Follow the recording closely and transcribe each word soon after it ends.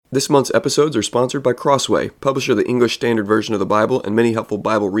This month's episodes are sponsored by Crossway, publisher of the English Standard Version of the Bible and many helpful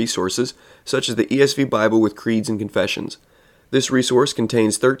Bible resources, such as the ESV Bible with Creeds and Confessions. This resource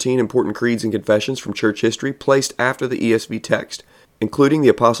contains 13 important creeds and confessions from church history placed after the ESV text, including the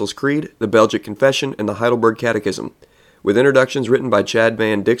Apostles' Creed, the Belgic Confession, and the Heidelberg Catechism. With introductions written by Chad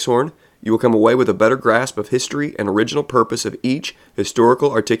Van Dixhorn, you will come away with a better grasp of history and original purpose of each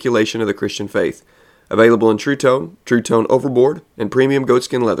historical articulation of the Christian faith. Available in True Tone Overboard, and Premium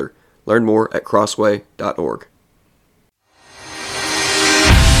Goatskin Leather. Learn more at crossway.org.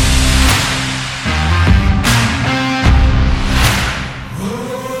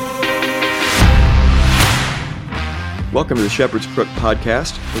 Welcome to the Shepherd's Crook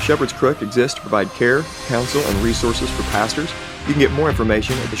podcast. The Shepherd's Crook exists to provide care, counsel, and resources for pastors. You can get more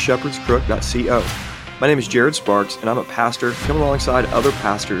information at theshepherdscrook.co. My name is Jared Sparks, and I'm a pastor coming alongside other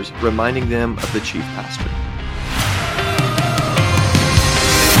pastors, reminding them of the chief pastor.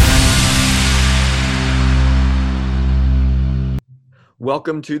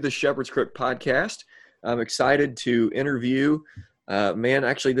 Welcome to the Shepherd's Crook podcast. I'm excited to interview,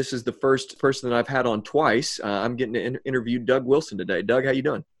 actually this is the first person that I've had on twice. I'm getting to interview Doug Wilson today. Doug, how you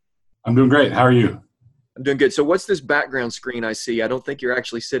doing? I'm doing great. How are you? I'm doing good. So what's this background screen I see? I don't think you're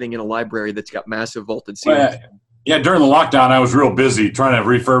actually sitting in a library that's got massive vaulted ceilings. Yeah, during the lockdown, I was real busy trying to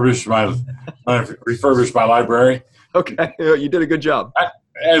refurbish my library. Okay, you did a good job.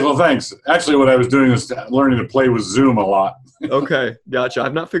 Well, thanks. Actually, what I was doing was learning to play with Zoom a lot. Okay, gotcha.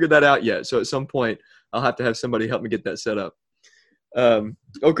 I've not figured that out yet. So at some point, I'll have to have somebody help me get that set up.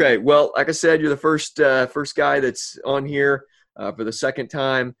 Okay, well, like I said, you're the first guy that's on here for the second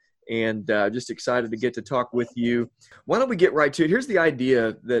time. And just excited to get to talk with you. Why don't we get right to it? Here's the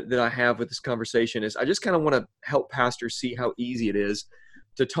idea that I have with this conversation is I just kind of want to help pastors see how easy it is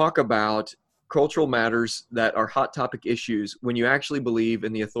to talk about cultural matters that are hot topic issues when you actually believe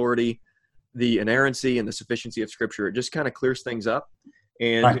in the authority, the inerrancy, and the sufficiency of Scripture. It just kind of clears things up.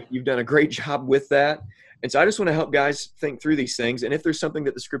 And right. You've done a great job with that. And so I just want to help guys think through these things. And if there's something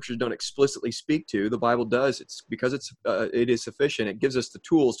that the Scriptures don't explicitly speak to, the Bible does. It's because it is sufficient. It gives us the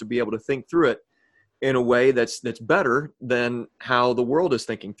tools to be able to think through it in a way that's better than how the world is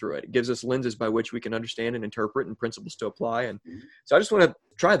thinking through it. It gives us lenses by which we can understand and interpret and principles to apply. And so I just want to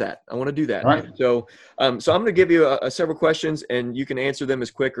try that. I want to do that. Right. So I'm going to give you several questions, and you can answer them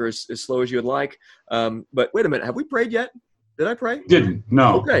as quick or as slow as you would like. But wait a minute. Have we prayed yet? Did I pray? Didn't.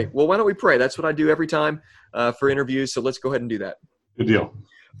 No. Okay. Well, why don't we pray? That's what I do every time for interviews. So let's go ahead and do that. Good deal.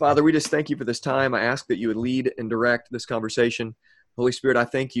 Father, we just thank you for this time. I ask that you would lead and direct this conversation. Holy Spirit, I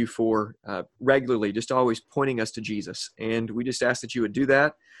thank you for regularly just always pointing us to Jesus. And we just ask that you would do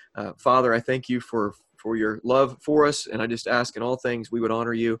that. Father, I thank you for your love for us. And I just ask in all things we would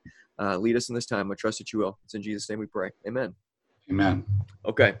honor you. Lead us in this time. I trust that you will. It's in Jesus' name we pray. Amen. Amen.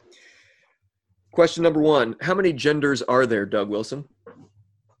 Okay. Question number one, how many genders are there, Doug Wilson?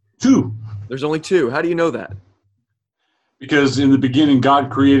 2. There's only 2. How do you know that? Because in the beginning,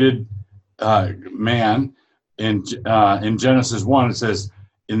 God created man. In Genesis 1, it says,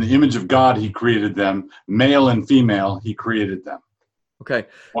 in the image of God, he created them. Male and female, he created them. Okay.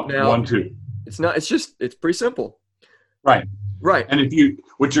 Now, 1, 2. It's pretty simple. Right. Right. And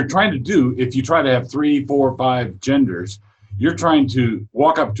what you're trying to do, if you try to have 3, 4, 5 genders, you're trying to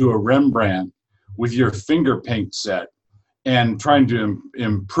walk up to a Rembrandt with your finger paint set and trying to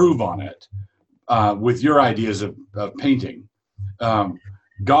improve on it with your ideas of painting.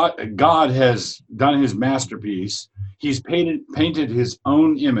 God has done his masterpiece. He's painted his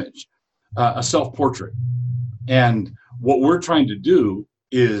own image, a self-portrait. And what we're trying to do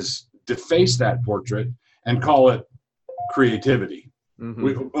is deface that portrait and call it creativity. Mm-hmm.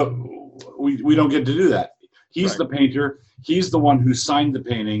 We don't get to do that. He's right. The painter. He's the one who signed the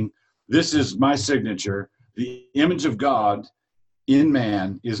painting. This is my signature. The image of God in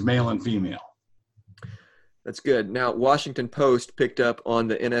man is male and female. That's good. Now, Washington Post picked up on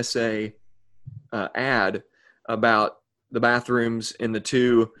the NSA ad about the bathrooms and the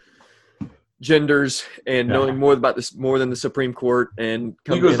 2 genders and knowing more about this more than the Supreme Court. And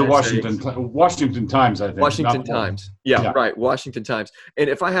he goes to Washington Times, I think. Washington Times. Yeah, right. Washington Times. And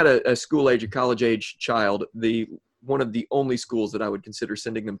if I had a school age, a college age child, one of the only schools that I would consider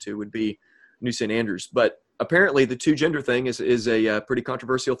sending them to would be New St. Andrews. But apparently the 2 gender thing is a pretty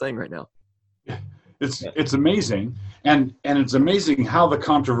controversial thing right now. Yeah. It's amazing. And it's amazing how the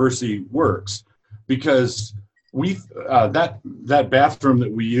controversy works, because that bathroom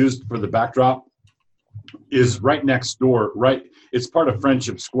that we used for the backdrop is right next door, right? It's part of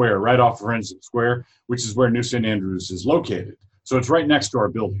Friendship Square, right off Friendship Square, which is where New St. Andrews is located. So it's right next to our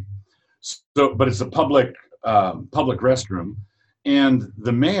building. So, but it's a public restroom, And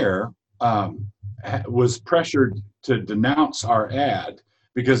the mayor was pressured to denounce our ad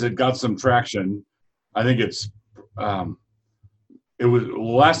because it got some traction. I think it was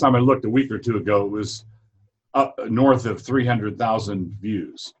last time I looked a week or two ago, it was up north of 300,000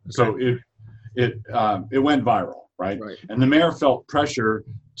 views. Okay. So it went viral, right? And the mayor felt pressure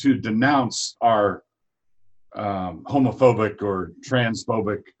to denounce our homophobic or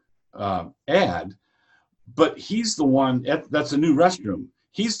transphobic ad, but he's the one. That's a new restroom.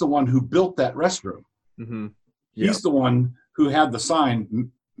 He's the one who built that restroom. Mm-hmm. He's the one who had the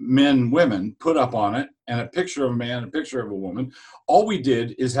sign "Men, Women" put up on it, and a picture of a man, a picture of a woman. All we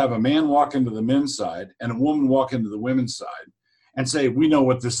did is have a man walk into the men's side and a woman walk into the women's side and say, "We know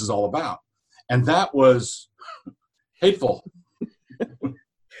what this is all about." And that was hateful.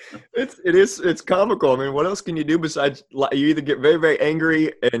 It's comical. I mean, what else can you do besides you either get very, very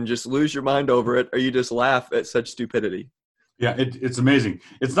angry and just lose your mind over it, or you just laugh at such stupidity. Yeah, it's amazing.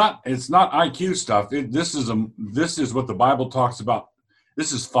 It's not IQ stuff. This is what the Bible talks about.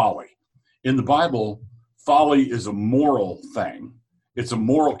 This is folly. In the Bible, folly is a moral thing. It's a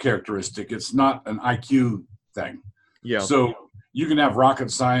moral characteristic. It's not an IQ thing. Yeah. So you can have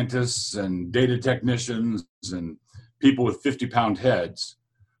rocket scientists and data technicians and people with 50-pound heads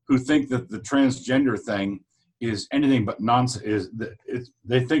who think that the transgender thing is anything but nonsense.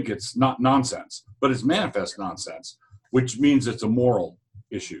 They think it's not nonsense, but it's manifest nonsense, which means it's a moral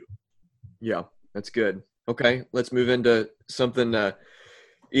issue. Yeah, that's good. Okay, let's move into something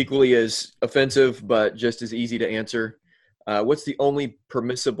equally as offensive, but just as easy to answer. What's the only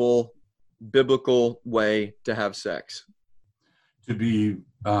permissible biblical way to have sex? To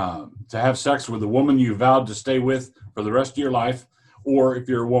have sex with a woman you vowed to stay with for the rest of your life, or if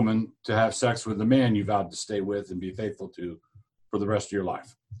you're a woman, to have sex with the man you vowed to stay with and be faithful to for the rest of your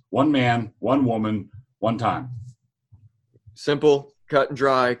life. One man, one woman, one time. Simple, cut and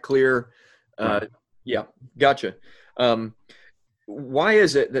dry, clear. Right. Yeah, gotcha. Why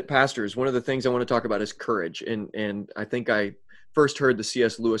is it that pastors, one of the things I want to talk about is courage. And I think I first heard the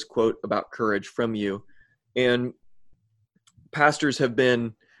C.S. Lewis quote about courage from you. And pastors have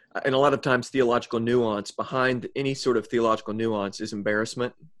been, and a lot of times theological nuance, behind any sort of theological nuance is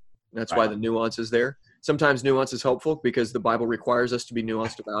embarrassment. That's why the nuance is there. Sometimes nuance is helpful because the Bible requires us to be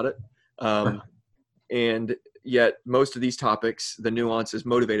nuanced about it. And yet most of these topics, the nuance is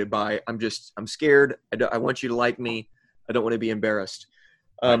motivated by, I'm scared. I want you to like me. I don't want to be embarrassed.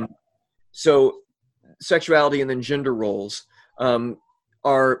 So sexuality and then gender roles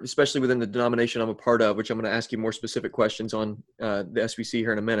are, especially within the denomination I'm a part of, which I'm going to ask you more specific questions on the SBC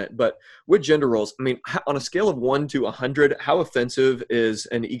here in a minute. But with gender roles, I mean, on a scale of 1 to 100, how offensive is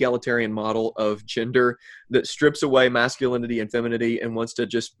an egalitarian model of gender that strips away masculinity and femininity and wants to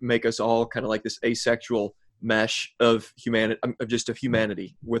just make us all kind of like this asexual mesh of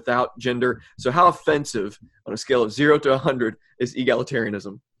humanity without gender? So how offensive on a scale of 0 to 100 is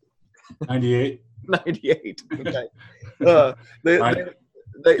egalitarianism? 98. 98. Okay. Go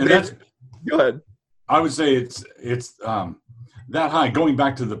ahead. I would say it's that high. Going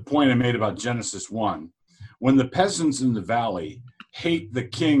back to the point I made about Genesis 1, when the peasants in the valley hate the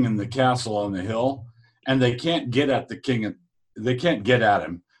king in the castle on the hill, and they can't get at the king, they can't get at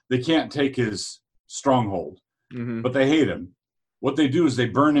him, they can't take his stronghold, but they hate him. What they do is they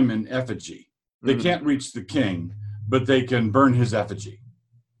burn him in effigy. They can't reach the king, but they can burn his effigy.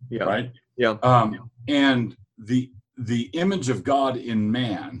 Yeah. Right. Yeah. And the image of God in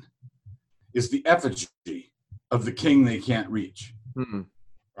man is the effigy of the king they can't reach.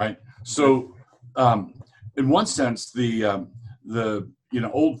 Right. So, in one sense, the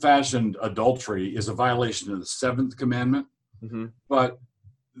old-fashioned adultery is a violation of the 7th commandment. But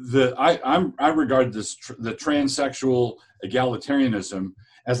I regard the transsexual egalitarianism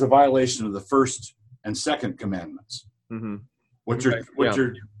as a violation of the 1st and 2nd commandments. Which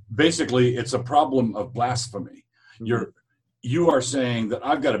are basically, it's a problem of blasphemy. You are saying that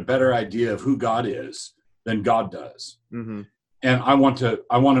I've got a better idea of who God is than God does, and I want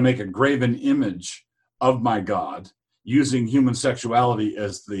to make a graven image of my God using human sexuality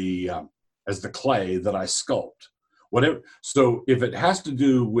as the clay that I sculpt. Whatever. So if it has to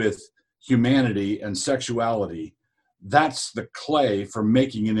do with humanity and sexuality, that's the clay for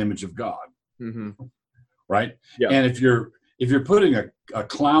making an image of God. Right. Yeah. And if you're putting a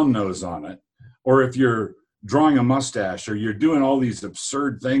clown nose on it, or if you're drawing a mustache, or you're doing all these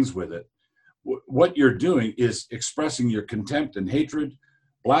absurd things with it, what you're doing is expressing your contempt and hatred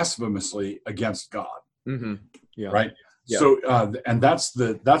blasphemously against God. Yeah. Right. Yeah. So, and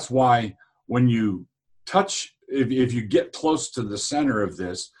that's why when you touch, if you get close to the center of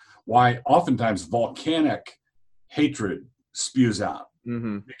this, why oftentimes volcanic hatred spews out,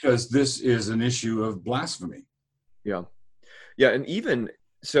 Mm-hmm. because this is an issue of blasphemy. Yeah. Yeah. And even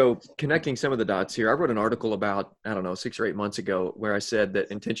so, connecting some of the dots here, I wrote an article about, I don't know, 6 or 8 months ago, where I said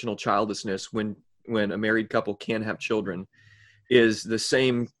that intentional childlessness, when a married couple can have children, is the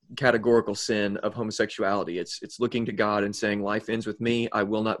same categorical sin of homosexuality. It's looking to God and saying, life ends with me. I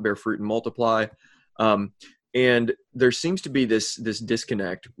will not bear fruit and multiply. Um, and there seems to be this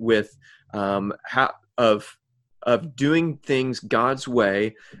disconnect with how of doing things God's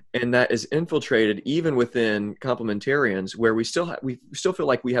way, and that is infiltrated even within complementarians, where we still feel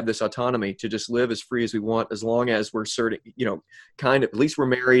like we have this autonomy to just live as free as we want, as long as we're certain, kind of, at least we're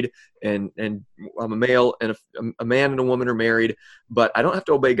married, and I'm a male, and a man and a woman are married, but I don't have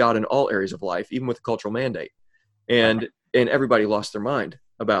to obey God in all areas of life, even with the cultural mandate. And everybody lost their mind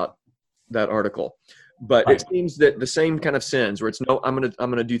about that article. But it seems that the same kind of sins, where it's, no, I'm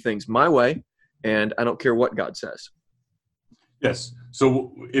gonna do things my way, and I don't care what God says. Yes.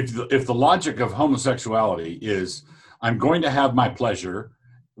 So if the logic of homosexuality is, I'm going to have my pleasure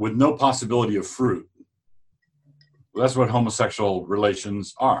with no possibility of fruit, well, that's what homosexual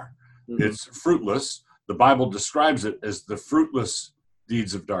relations are. Mm-hmm. It's fruitless. The Bible describes it as the fruitless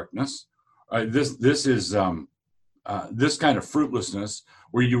deeds of darkness. This is this kind of fruitlessness,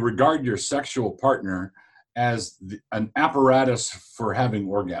 where you regard your sexual partner as an apparatus for having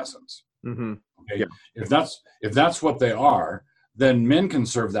orgasms. Mm-hmm. Okay. Yeah. If that's what they are, then men can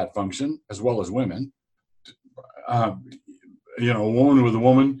serve that function as well as women. A woman with a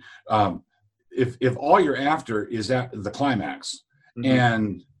woman. If all you're after is at the climax, mm-hmm.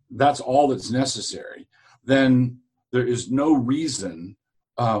 and that's all that's necessary, then there is no reason.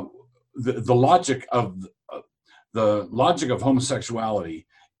 The logic of homosexuality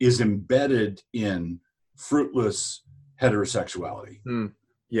is embedded in fruitless heterosexuality. Mm.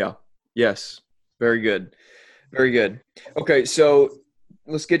 Yeah. Yes. Very good. Very good. Okay, so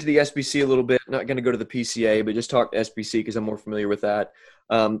let's get to the SBC a little bit. Not going to go to the PCA, but just talk to SBC because I'm more familiar with that.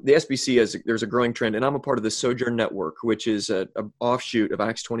 The SBC, there's a growing trend, and I'm a part of the Sojourn Network, which is an offshoot of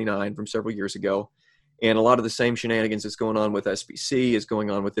Acts 29 from several years ago. And a lot of the same shenanigans that's going on with SBC is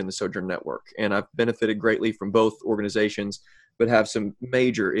going on within the Sojourn Network. And I've benefited greatly from both organizations, but have some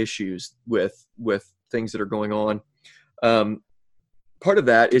major issues with things that are going on. Part of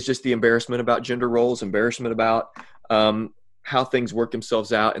that is just the embarrassment about gender roles, embarrassment about how things work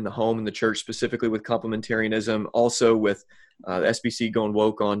themselves out in the home and the church, specifically with complementarianism, also with the SBC going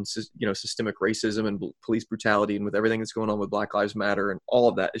woke on systemic racism and police brutality, and with everything that's going on with Black Lives Matter and all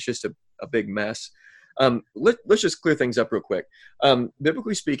of that. It's just a big mess. Let's just clear things up real quick.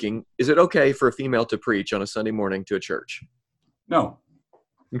 Biblically speaking, is it okay for a female to preach on a Sunday morning to a church? No.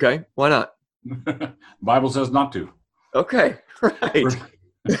 Okay, why not? The Bible says not to. Okay, right.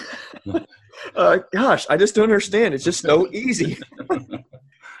 Gosh, I just don't understand. It's just so easy.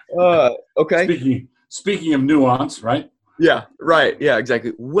 Okay. Speaking of nuance, right? Yeah, right. Yeah,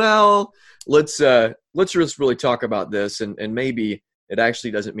 exactly. Well, let's just really talk about this, and maybe it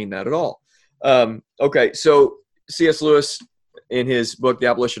actually doesn't mean that at all. Okay, so C.S. Lewis, in his book, The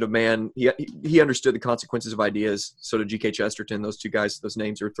Abolition of Man, he understood the consequences of ideas. So did G.K. Chesterton. Those two guys, those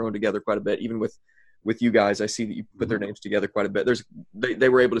names are thrown together quite a bit. Even with you guys, I see that you put their names together quite a bit. They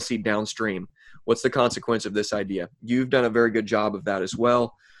were able to see downstream what's the consequence of this idea. You've done a very good job of that as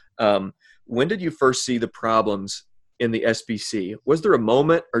well. When did you first see the problems in the SBC? Was there a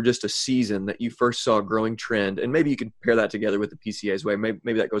moment or just a season that you first saw a growing trend? And maybe you could pair that together with the PCA's way.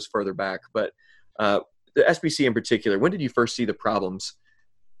 Maybe that goes further back. But the SBC in particular, when did you first see the problems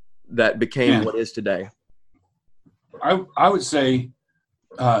that became what is today? I would say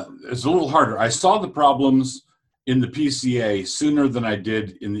it's a little harder. I saw the problems in the PCA sooner than I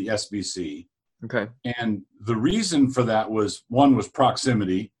did in the SBC. Okay. And the reason for that was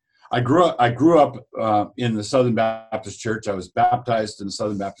proximity. I grew up in the Southern Baptist Church. I was baptized in the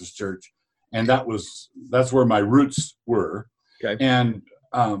Southern Baptist Church, and that's where my roots were. Okay. And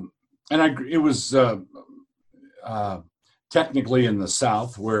it was technically in the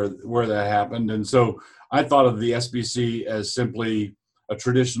South where that happened, and so I thought of the SBC as simply a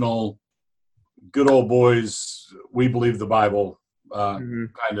traditional, good old boys, we believe the Bible kind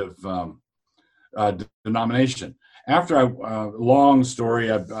of denomination. After long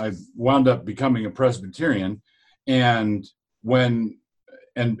story, I wound up becoming a Presbyterian, and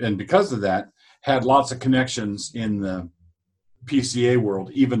because of that, had lots of connections in the PCA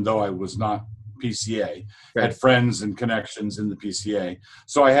world, even though I was not PCA. Right. Had friends and connections in the PCA,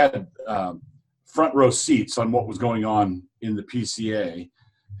 so I had front row seats on what was going on in the PCA,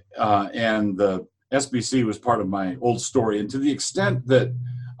 and the SBC was part of my old story. And to the extent that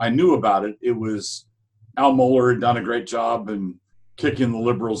I knew about it, it was Al Mohler had done a great job in kicking the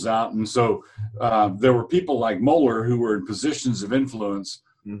liberals out. And so there were people like Mohler who were in positions of influence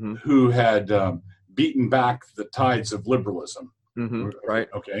Mm-hmm. who had beaten back the tides of liberalism. Mm-hmm. Right.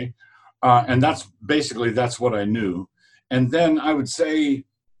 Okay. And that's what I knew. And then I would say,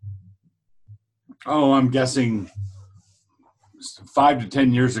 I'm guessing 5 to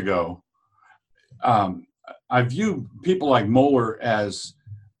 10 years ago, I view people like Mohler as,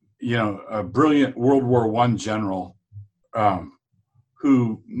 a brilliant World War I general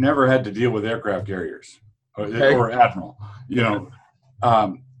who never had to deal with aircraft carriers or admiral,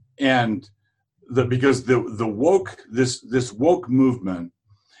 and because the woke this woke movement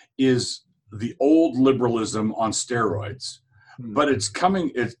is the old liberalism on steroids, but it's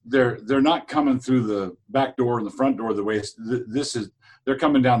coming. They're not coming through the back door and the front door the way they're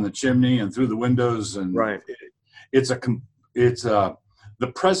coming down the chimney and through the windows, and right.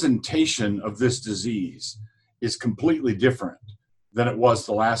 The presentation of this disease is completely different than it was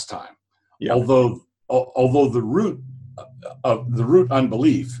the last time. Yeah. Although the root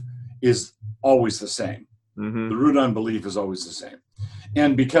unbelief is always the same. Mm-hmm. The root unbelief is always the same.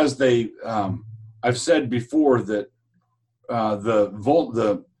 And because I've said before that one of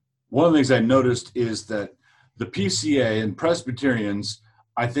the things I noticed is that the PCA and Presbyterians,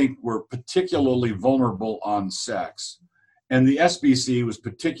 I think, were particularly vulnerable on sex, and the SBC was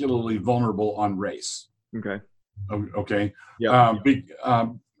particularly vulnerable on race. Okay. Okay. Yeah.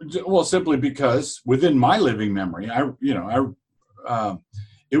 Well, simply because within my living memory, it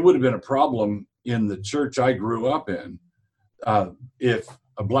would have been a problem in the church I grew up in if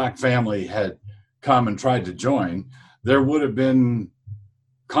a black family had come and tried to join. There would have been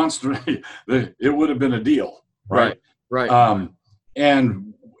constantly. It would have been a deal, right? Right.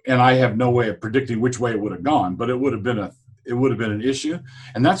 And I have no way of predicting which way it would have gone, but it would have been an issue,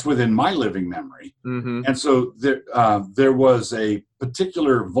 and that's within my living memory. Mm-hmm. And so there was a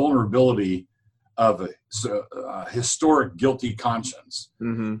particular vulnerability of a historic guilty conscience.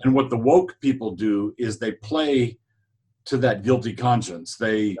 Mm-hmm. And what the woke people do is they play to that guilty conscience.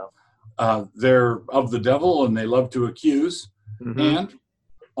 They're of the devil and they love to accuse. Mm-hmm. And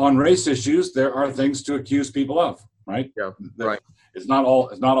on race issues, there are things to accuse people of, right? Yeah, right. It's not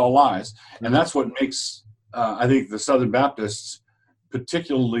all lies. Mm-hmm. And that's what makes I think the Southern Baptists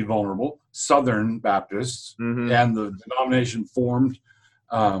particularly vulnerable. Southern Baptists. Mm-hmm. And the denomination formed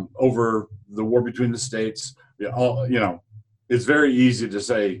over the war between the states. It's very easy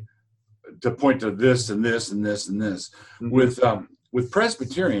to point to this and this and this and this. Mm-hmm. With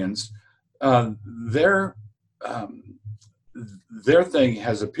Presbyterians, their thing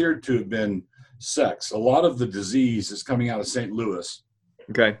has appeared to have been sex. A lot of the disease is coming out of St. Louis.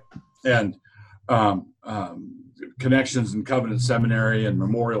 Okay. And connections in Covenant Seminary and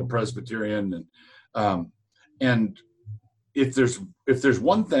Memorial Presbyterian, and if there's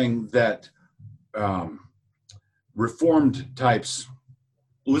one thing that Reformed types,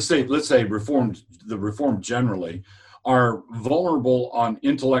 let's say the Reformed generally, are vulnerable on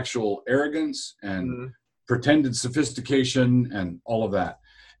intellectual arrogance and mm-hmm. pretended sophistication and all of that.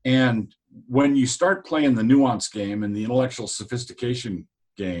 And when you start playing the nuance game and the intellectual sophistication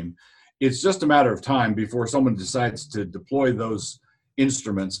game, it's just a matter of time before someone decides to deploy those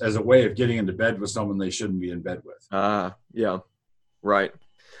instruments as a way of getting into bed with someone they shouldn't be in bed with. Yeah, right.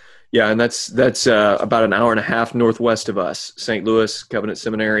 Yeah, and that's about an hour and a half northwest of us, St. Louis Covenant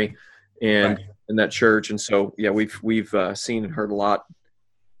Seminary, and right. in that church. And so, yeah, we've seen and heard a lot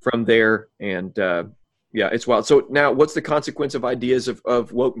from there, and yeah, it's wild. So now, what's the consequence of ideas of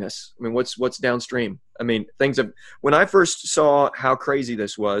wokeness? I mean, what's downstream? I mean, when I first saw how crazy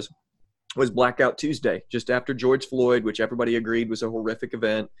this was Blackout Tuesday, just after George Floyd, which everybody agreed was a horrific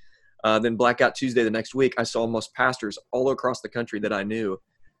event. Then Blackout Tuesday the next week, I saw most pastors all across the country that I knew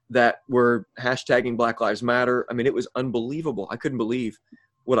that were hashtagging Black Lives Matter. I mean, it was unbelievable. I couldn't believe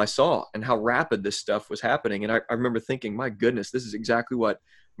what I saw and how rapid this stuff was happening. And I remember thinking, my goodness, this is exactly what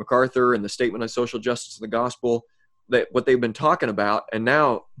MacArthur and the Statement on Social Justice of the Gospel, what they've been talking about. And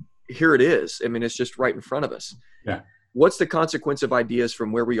now here it is. I mean, it's just right in front of us. Yeah. What's the consequence of ideas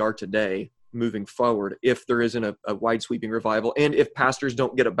from where we are today moving forward if there isn't a wide sweeping revival and if pastors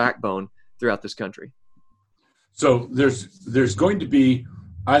don't get a backbone throughout this country? So there's going to be,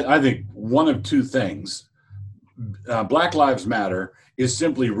 I think, one of two things. Black Lives Matter is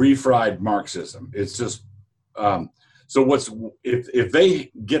simply refried Marxism. It's just so if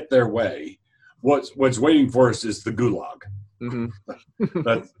they get their way, what's waiting for us is the gulag. Mm-hmm.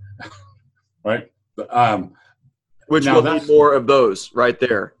 That's right. Which will need more of those right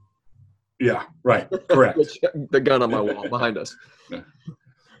there. Yeah, right. Correct. The gun on my wall behind us.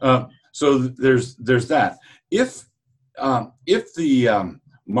 So there's that. If the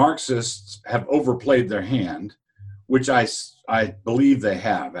Marxists have overplayed their hand, which I believe they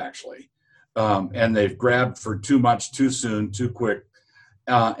have actually, and they've grabbed for too much, too soon, too quick,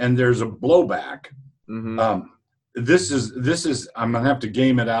 and there's a blowback. Mm-hmm. This is I'm gonna have to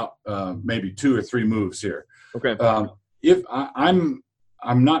game it out, maybe 2 or 3 moves here. Okay. If I'm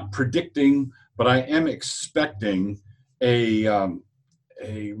not predicting, but I am expecting a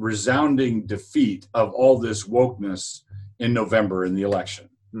resounding defeat of all this wokeness in November in the election.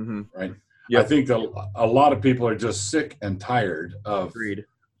 Mm-hmm. Right. Yep. I think a lot of people are just sick and tired of, Agreed.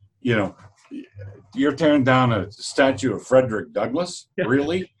 You're tearing down a statue of Frederick Douglass. Yeah.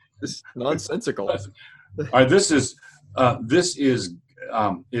 Really? It's nonsensical. All right, this is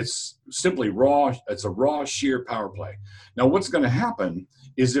it's simply raw. It's a raw, sheer power play. Now, what's going to happen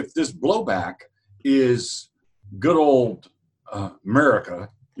is if this blowback is good old America,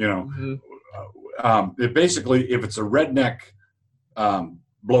 Mm-hmm. It basically, if it's a redneck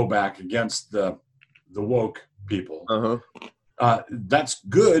blowback against the woke people, that's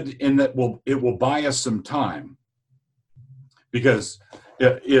good in that it will buy us some time, because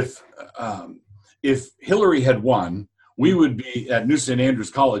if Hillary had won, we would be at New St. Andrews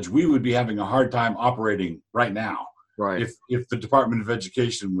College. We would be having a hard time operating right now. Right. If the Department of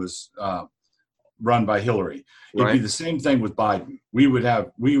Education was run by Hillary, it'd be the same thing with Biden. We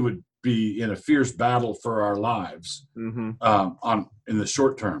would be in a fierce battle for our lives in the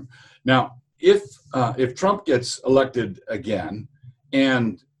short term. Now, if Trump gets elected again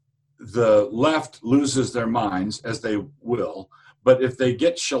and the left loses their minds, as they will, but if they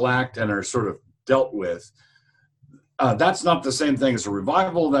get shellacked and are sort of dealt with, that's not the same thing as a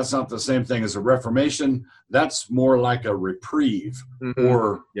revival. That's not the same thing as a reformation. That's more like a reprieve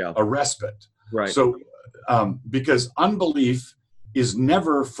or a respite. Right. So, because unbelief is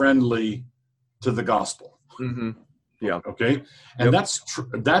never friendly to the gospel. Mm-hmm. Yeah. Okay. And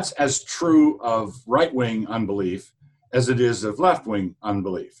that's as true of right-wing unbelief as it is of left-wing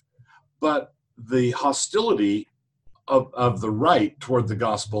unbelief. But the hostility of the right toward the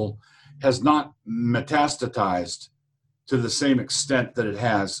gospel has not metastatized to the same extent that it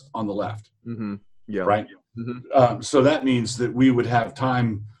has on the left. Mm-hmm. Yeah. Right. Mm-hmm. So that means that we would have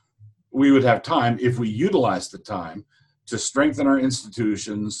time. We would have time, if we utilize the time, to strengthen our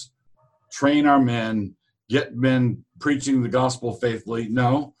institutions, train our men, get men preaching the gospel faithfully.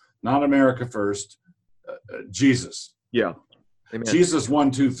 No, not America first. Jesus. Yeah. Amen. Jesus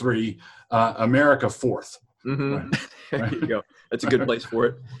 1, 2, 3. America fourth. Mm-hmm. Right. There you go. That's a good place for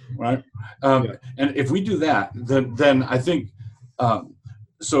it. Right. And if we do that, then I think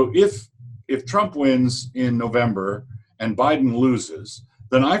so. If Trump wins in November and Biden loses,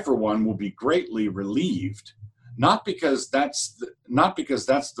 then I, for one, will be greatly relieved. Not because that's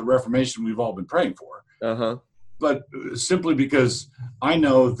the reformation we've all been praying for, but simply because I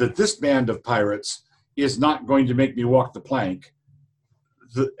know that this band of pirates is not going to make me walk the plank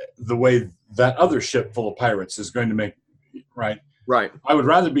the way that other ship full of pirates is going to make. Right. I would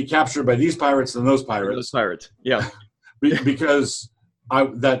rather be captured by these pirates than those pirates. Those pirates. Yeah. Because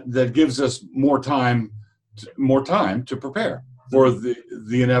that gives us more time to prepare for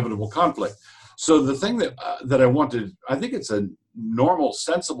the inevitable conflict. So the thing that I wanted, I think it's a normal,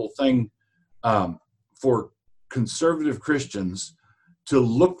 sensible thing for conservative Christians to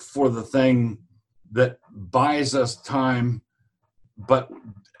look for the thing that buys us time, but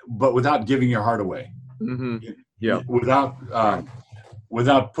without giving your heart away. Mm-hmm. Yeah.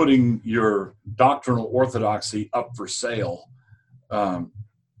 Without putting your doctrinal orthodoxy up for sale,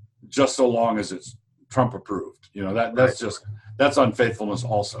 just so long as it's Trump approved. That's unfaithfulness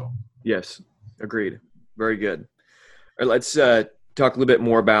also. Yes. Agreed. Very good. All right, let's talk a little bit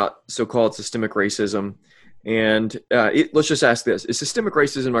more about so-called systemic racism. And let's just ask this. Is systemic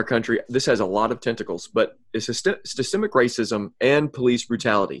racism in our country, this has a lot of tentacles, but is systemic racism and police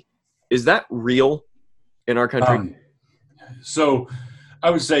brutality, is that real in our country? So I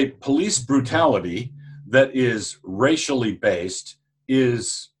would say police brutality that is racially based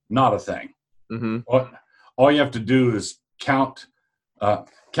is not a thing. Mm-hmm. All you have to do is count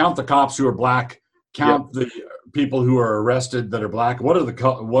the cops who are black, count the people who are arrested that are black. What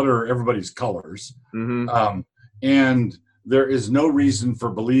are everybody's colors? Mm-hmm. And there is no reason for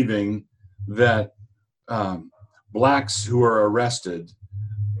believing that blacks who are arrested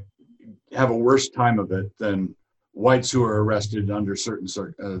have a worse time of it than whites who are arrested under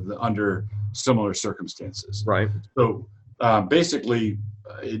under similar circumstances. Right. So basically,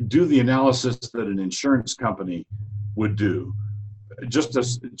 do the analysis that an insurance company would do. Just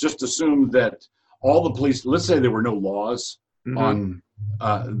assume that all the police. Let's say there were no laws on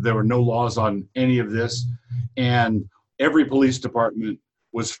There were no laws on any of this, and every police department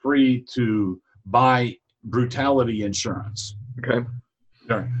was free to buy brutality insurance. Okay.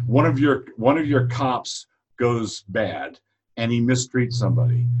 One of your cops goes bad and he mistreats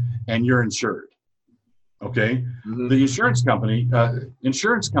somebody, and you're insured. Okay, Mm-hmm. the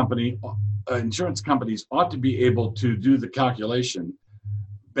insurance companies ought to be able to do the calculation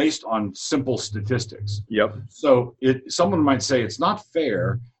based on simple statistics. Yep. So someone might say it's not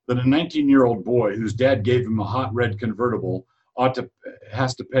fair that a 19-year-old boy whose dad gave him a hot red convertible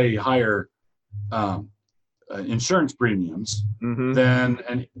has to pay higher insurance premiums Mm-hmm.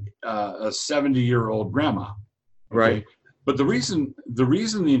 than a 70-year-old grandma. Okay? Right. But the reason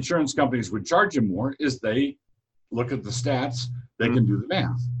the insurance companies would charge him more is they look at the stats, they can do the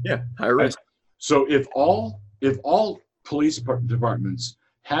math. Yeah, higher risk. So if all police departments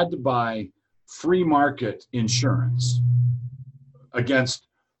had to buy free market insurance against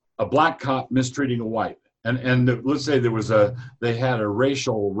a black cop mistreating a white, and let's say they had a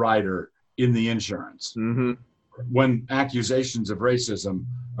racial rider in the insurance Mm-hmm. when accusations of racism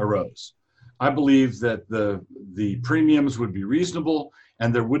arose, I believe that the premiums would be reasonable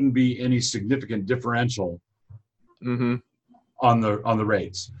and there wouldn't be any significant differential Mm-hmm. on the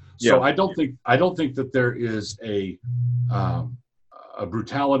rates. So Yeah. I don't think that there is a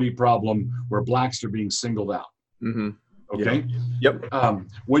brutality problem where blacks are being singled out. Mm-hmm. Okay. Yep.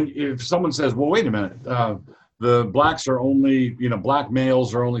 If someone says, well, wait a minute, the blacks are only, black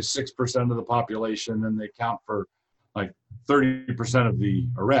males are only 6% of the population and they count for like 30% of the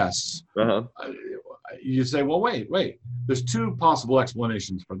arrests. Uh-huh. You say, well, wait, there's two possible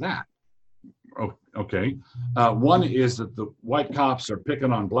explanations for that. Okay. One is that the white cops are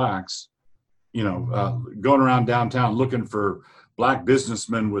picking on blacks, going around downtown looking for black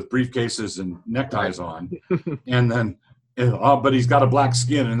businessmen with briefcases and neckties on. And then, but he's got a black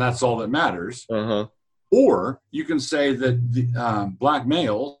skin and that's all that matters. Uh-huh. Or you can say that the black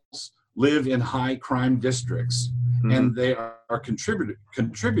males live in high crime districts and they are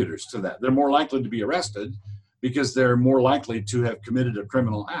contributors to that. They're more likely to be arrested because they're more likely to have committed a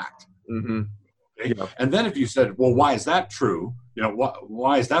criminal act. Mm-hmm. Okay? Yeah. And then if you said, well, why is that true?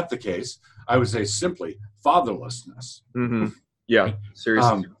 Why is that the case? I would say simply fatherlessness. Mm-hmm. Yeah,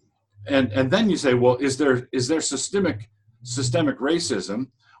 seriously. And then you say, well, is there systemic racism?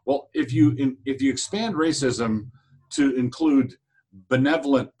 Well, if you expand racism to include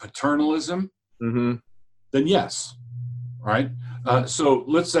benevolent paternalism, Mm-hmm. then yes, right? So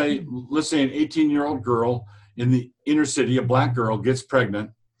let's say an 18-year-old girl in the inner city, a black girl, gets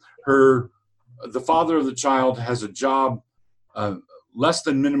pregnant. The father of the child has a job, less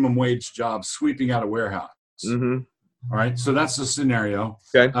than minimum wage job, sweeping out a warehouse. Mm-hmm. All right, so that's the scenario.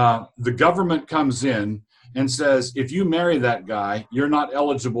 Okay. The government comes in and says, if you marry that guy, you're not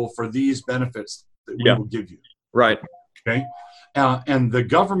eligible for these benefits that we will give you. Right. Okay. And the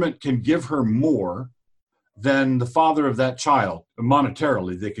government can give her more than the father of that child.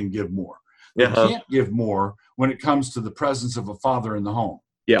 Monetarily, they can give more. They can't give more when it comes to the presence of a father in the home.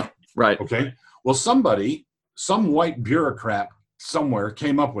 Yeah. Right. Okay. Well, some white bureaucrat somewhere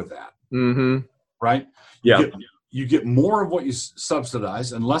came up with that. Mm-hmm. Right. Yeah. You get more of what you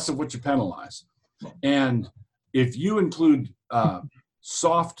subsidize and less of what you penalize. And if you include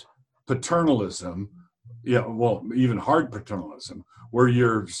soft paternalism, even hard paternalism, where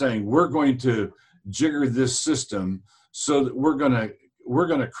you're saying we're going to jigger this system so that we're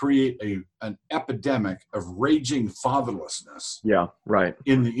going to create an epidemic of raging fatherlessness. Yeah. Right.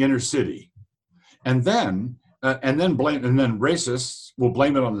 In the inner city, and then racists will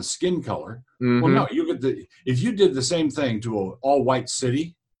blame it on the skin color. Mm-hmm. Well, no, if you did the same thing to an all white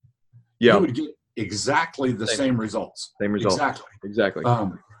city, you would get exactly the same results. Same results. Exactly.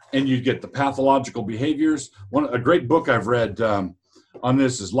 And you get the pathological behaviors. A great book I've read on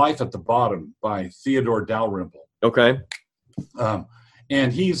this is Life at the Bottom by Theodore Dalrymple. Okay.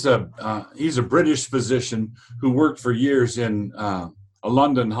 And he's a British physician who worked for years in a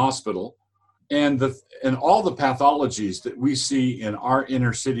London hospital, and all the pathologies that we see in our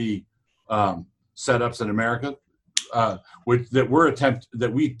inner city setups in America, that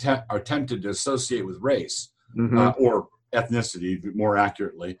we are tempted to associate with race or ethnicity, more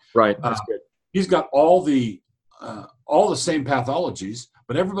accurately. Right. That's good. He's got all the same pathologies,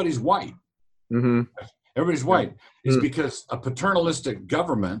 but everybody's white. Mm-hmm. Everybody's white. It's because a paternalistic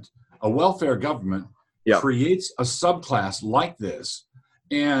government, a welfare government, creates a subclass like this,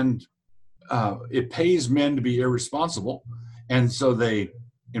 and it pays men to be irresponsible, and so they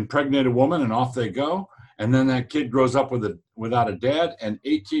impregnate a woman, and off they go, and then that kid grows up without a dad, and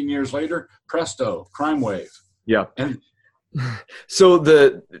 18 years later, presto, crime wave. Yeah. So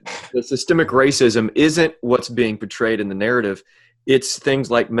the systemic racism isn't what's being portrayed in the narrative. It's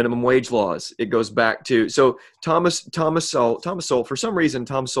things like minimum wage laws. It goes back to so Thomas Sowell. For some reason,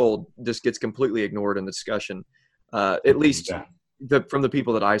 Tom Sowell just gets completely ignored in the discussion. At least Yeah. from the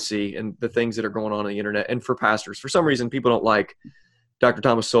people that I see and the things that are going on the internet, and for pastors, for some reason, people don't like Dr.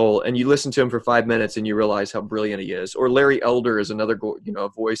 Thomas Sowell, and you listen to him for 5 minutes and you realize how brilliant he is. Or Larry Elder is another, a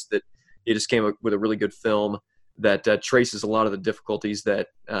voice that he just came up with a really good film that traces a lot of the difficulties that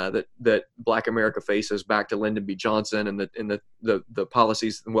Black America faces back to Lyndon B. Johnson and the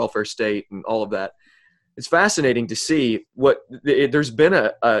policies and welfare state and all of that. It's fascinating to see there's been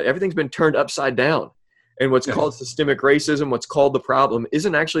everything's been turned upside down, and what's called systemic racism, what's called the problem,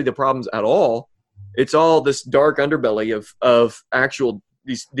 isn't actually the problems at all. It's all this dark underbelly of actual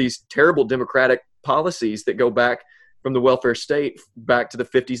these terrible democratic policies that go back from the welfare state back to the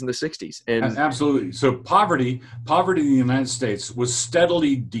 50s and the 60s. And absolutely. So poverty in the United States was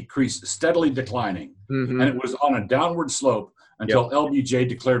steadily declining. Mm-hmm. And it was on a downward slope until LBJ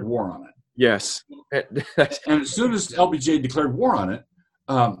declared war on it. Yes. And as soon as LBJ declared war on it,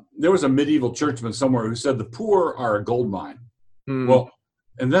 there was a medieval churchman somewhere who said the poor are a gold mine. Mm. Well,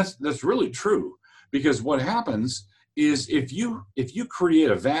 and that's really true, because what happens is if you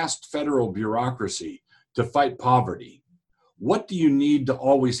create a vast federal bureaucracy to fight poverty, what do you need to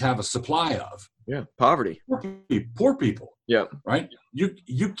always have a supply of? Yeah, poverty. Poor people. Yeah. Right.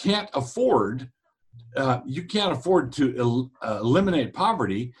 You can't afford to eliminate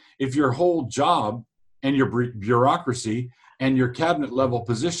poverty if your whole job and your bureaucracy and your cabinet level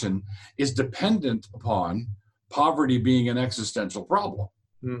position is dependent upon poverty being an existential problem.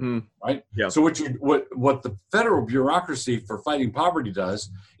 Mm-hmm. Right. Yeah. So what the federal bureaucracy for fighting poverty does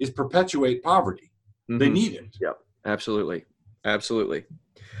is perpetuate poverty. Mm-hmm. They need it. Yep. Absolutely. Absolutely.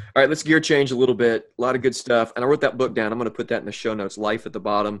 All right, let's gear change a little bit. A lot of good stuff. And I wrote that book down. I'm going to put that in the show notes. Life at the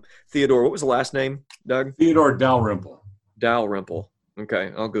bottom. Theodore, what was the last name, Doug? Theodore Dalrymple. Dalrymple.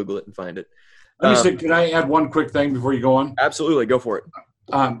 Okay, I'll Google it and find it. Let me say, can I add one quick thing before you go on? Absolutely, go for it.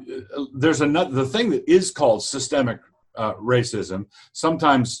 There's the thing that is called systemic racism,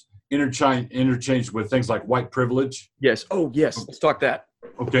 sometimes interchanged with things like white privilege. Yes. Oh, yes. Let's talk that.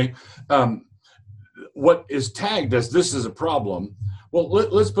 Okay. What is tagged as this is a problem? Well,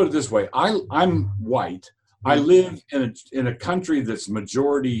 let's put it this way. I'm white. I live in a country that's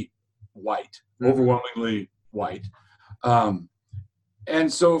majority white, overwhelmingly white,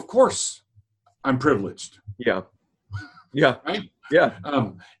 and so of course I'm privileged. Yeah. Yeah. Right. Yeah.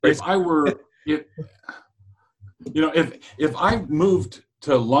 If I moved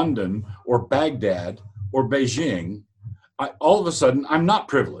to London or Baghdad or Beijing, all of a sudden I'm not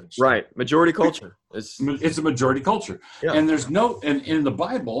privileged. Right. Majority culture. It's a majority culture. Yeah. And and in the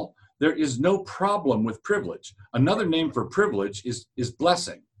Bible, there is no problem with privilege. Another name for privilege is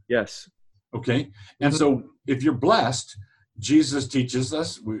blessing. Yes. Okay. And so if you're blessed, Jesus teaches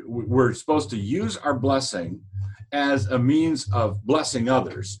us we're supposed to use our blessing as a means of blessing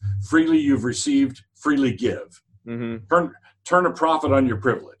others. Freely you've received, freely give. Mm-hmm. Turn a profit on your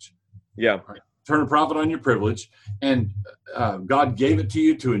privilege. Yeah. Right. Turn a profit on your privilege, and God gave it to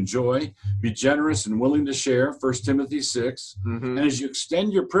you to enjoy. Be generous and willing to share, 1 Timothy 6. Mm-hmm. And as you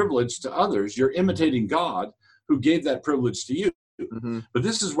extend your privilege to others, you're imitating God who gave that privilege to you. Mm-hmm. But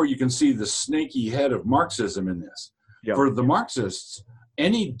this is where you can see the snaky head of Marxism in this. Yep. For the Marxists,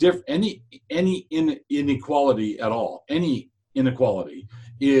 any inequality at all, any inequality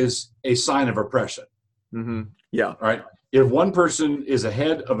is a sign of oppression. Mm-hmm. Yeah. Right? If one person is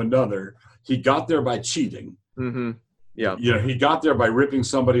ahead of another, he got there by cheating. Mm-hmm. Yeah. He got there by ripping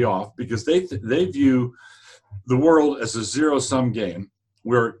somebody off, because they view the world as a zero-sum game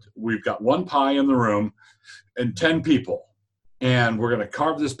where we've got one pie in the room and 10 people, and we're going to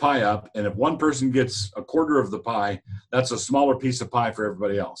carve this pie up. And if one person gets a quarter of the pie, that's a smaller piece of pie for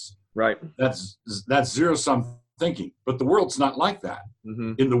everybody else. Right. That's zero-sum thinking. But the world's not like that.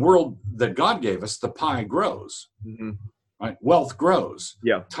 Mm-hmm. In the world that God gave us, the pie grows. Mm-hmm. Right? Wealth grows.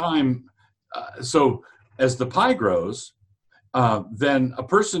 Yeah. Time. So as the pie grows, then a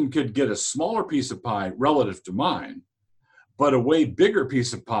person could get a smaller piece of pie relative to mine, but a way bigger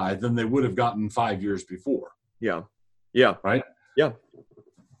piece of pie than they would have gotten 5 years before. Yeah. Yeah. Right? Yeah.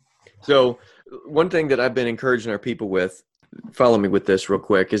 So one thing that I've been encouraging our people with, follow me with this real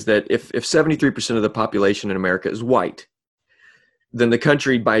quick, is that if 73% of the population in America is white, then the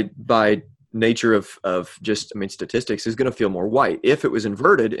country by nature of just, statistics is going to feel more white. If it was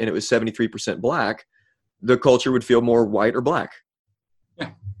inverted and it was 73% black, the culture would feel more white or black. Yeah.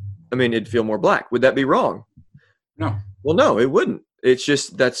 It'd feel more black. Would that be wrong? No. Well, no, it wouldn't. It's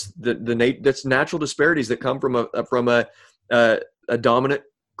just that's that's natural disparities that come from a a dominant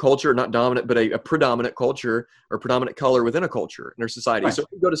culture, not dominant, but a predominant culture or predominant color within a culture in our society. Right. So if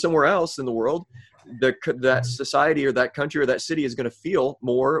you go to somewhere else in the world, that society or that country or that city is going to feel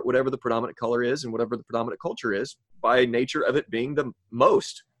more whatever the predominant color is and whatever the predominant culture is by nature of it being the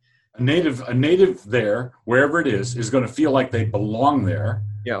most. A native there, wherever it is going to feel like they belong there.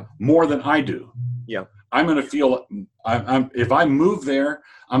 Yeah. More than I do. Yeah. I'm going to feel, if I move there,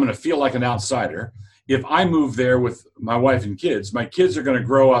 I'm going to feel like an outsider. If I move there with my wife and kids, my kids are going to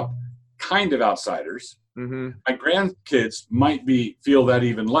grow up kind of outsiders. Mm-hmm. My grandkids might feel that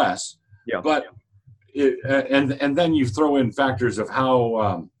even less. Yeah. But and then you throw in factors of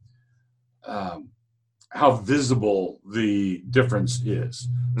how visible the difference is.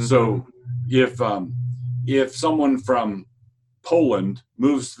 Mm-hmm. So if someone from Poland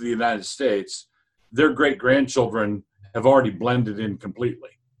moves to the United States, their great grandchildren have already blended in completely.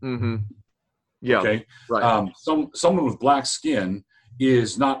 Mm-hmm. Yeah. Okay. Right. Someone with black skin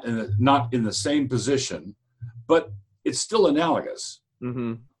is not in the same position, but it's still analogous.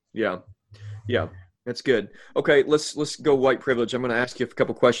 Mm-hmm. Yeah. Yeah. That's good. Okay, let's go white privilege. I'm going to ask you a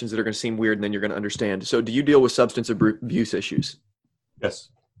couple questions that are going to seem weird, and then you're going to understand. So, do you deal with substance abuse issues? Yes.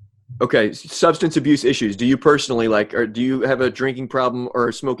 Okay, substance abuse issues. Do you personally or do you have a drinking problem or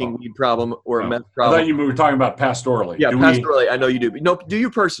a smoking weed problem or a meth problem? I thought you were talking about pastorally. Yeah, pastorally. I know you do. But no, do you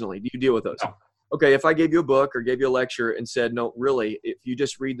personally? Do you deal with those? No. Okay, if I gave you a book or gave you a lecture and said, no, really, if you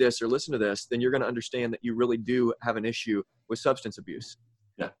just read this or listen to this, then you're going to understand that you really do have an issue with substance abuse.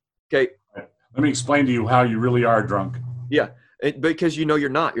 Yeah. Okay. Let me explain to you how you really are drunk. Yeah, because you're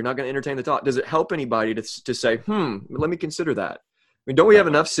not. You're not going to entertain the thought. Does it help anybody to say, let me consider that? I mean, don't we have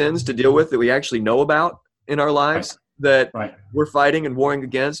enough sins to deal with that we actually know about in our lives that we're fighting and warring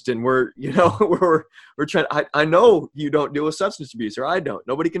against, and we're trying. I know you don't deal with substance abuse, or I don't.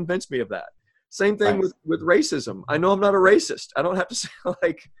 Nobody convinced me of that. Same thing with racism. I know I'm not a racist. I don't have to say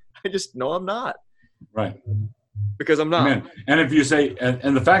I just know I'm not. Right. Because I'm not. Amen. And if you say,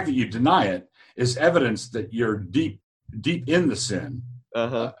 and the fact that you deny it is evidence that you're deep in the sin.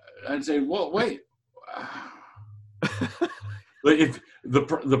 I'd say, well, wait. If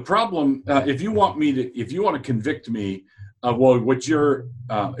the problem, if you want to convict me, what you're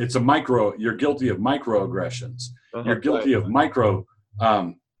guilty of microaggressions. You're guilty of micro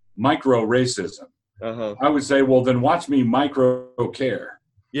racism. I would say, well, then watch me micro care.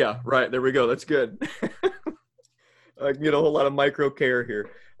 Yeah, right. There we go. That's good. I can get a whole lot of micro care here.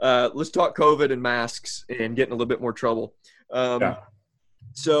 Let's talk COVID and masks and get in a little bit more trouble.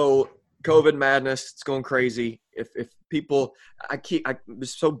 So COVID madness, it's going crazy. If people, I'm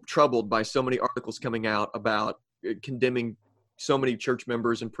so troubled by so many articles coming out about condemning so many church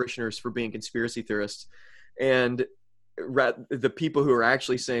members and parishioners for being conspiracy theorists, and the people who are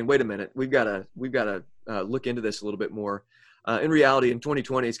actually saying, "Wait a minute, we've got to look into this a little bit more." In reality, in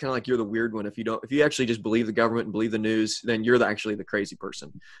 2020, it's kind of like you're the weird one. If you actually just believe the government and believe the news, then you're actually the crazy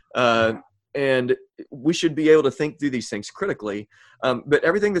person. And we should be able to think through these things critically. But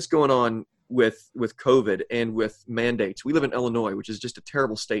everything that's going on with COVID and with mandates, we live in Illinois, which is just a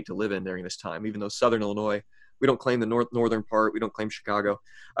terrible state to live in during this time, even though Southern Illinois, we don't claim the northern part. We don't claim Chicago.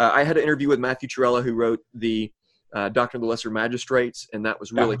 I had an interview with Matthew Trewhella, who wrote the Doctrine of the Lesser Magistrates, and that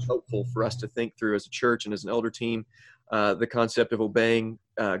was really helpful for us to think through as a church and as an elder team, the concept of obeying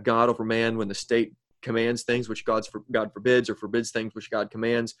God over man. When the state commands things which God forbids, or forbids things which God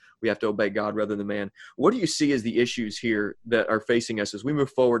commands, we have to obey God rather than man. What do you see as the issues here that are facing us as we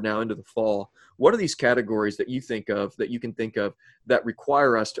move forward now into the fall? What are these categories that you can think of that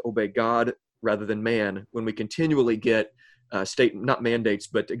require us to obey God rather than man when we continually get state, not mandates,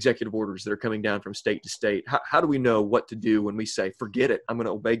 but executive orders that are coming down from state to state? How do we know what to do when we say, forget it, I'm going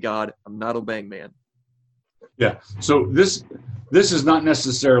to obey God, I'm not obeying man? Yeah. So this is not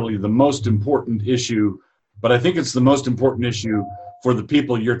necessarily the most important issue, but I think it's the most important issue for the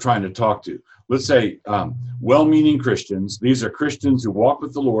people you're trying to talk to. Let's say well-meaning Christians. These are Christians who walk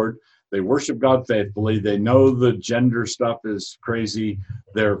with the Lord. They worship God faithfully. They know the gender stuff is crazy.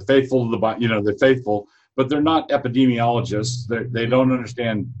 They're faithful to the Bible. They're faithful, but they're not epidemiologists. They don't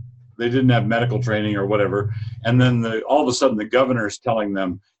understand. They didn't have medical training or whatever. And then all of a sudden the governor is telling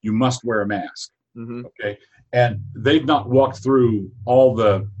them, you must wear a mask. Mm-hmm. Okay. And they've not walked through all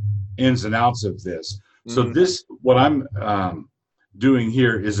the ins and outs of this. Mm-hmm. So what I'm doing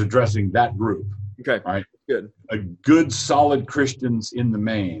here is addressing that group. Okay. Right. Good. A good, solid Christians in the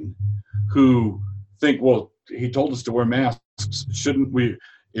main who think, well, he told us to wear masks. Shouldn't we?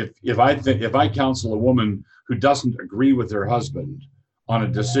 If I counsel a woman who doesn't agree with her husband on a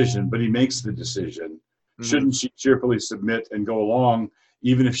decision, but he makes the decision, shouldn't she cheerfully submit and go along,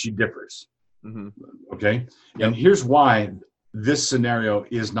 even if she differs? Mm-hmm. Okay. Yep. And here's why this scenario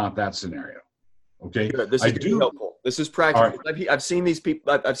is not that scenario. Okay. Good. This is very helpful. This is practical. Right. I've seen these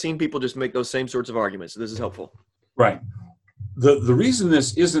people. I've seen people just make those same sorts of arguments. So this is helpful. Right. The reason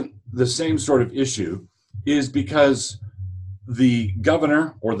this isn't the same sort of issue is because the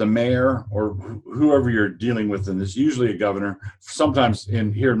governor or the mayor or whoever you're dealing with, and it's usually a governor. Sometimes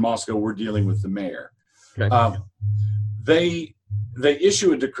here in Moscow, we're dealing with the mayor. Okay. They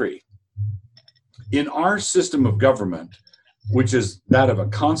issue a decree. In our system of government, which is that of a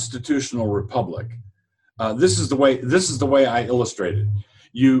constitutional republic, this is the way I illustrate it.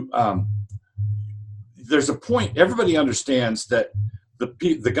 There's a point. Everybody understands that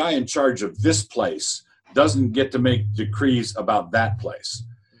the guy in charge of this place doesn't get to make decrees about that place.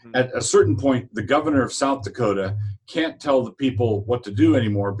 Mm-hmm. At a certain point, the governor of South Dakota can't tell the people what to do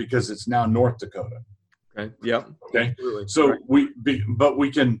anymore because it's now North Dakota. Okay. Yep. Okay. Absolutely. So right.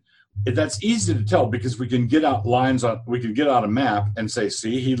 we can. That's easy to tell because we can get out lines on. We can get out a map and say,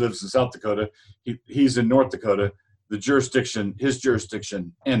 see, he lives in South Dakota. He's in North Dakota. His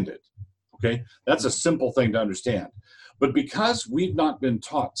jurisdiction ended. Okay. That's a simple thing to understand. But because we've not been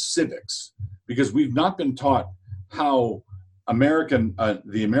taught civics, because we've not been taught how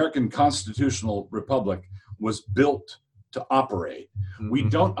the American constitutional republic was built to operate, mm-hmm. we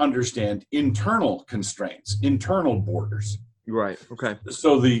don't understand internal constraints, internal borders. Right. Okay.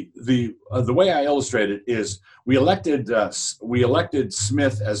 So the way I illustrate it is we elected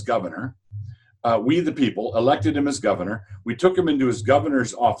Smith as governor. We, the people, elected him as governor. We took him into his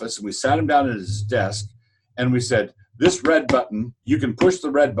governor's office and we sat him down at his desk and we said, this red button, you can push the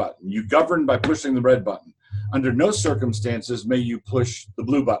red button. You govern by pushing the red button. Under no circumstances may you push the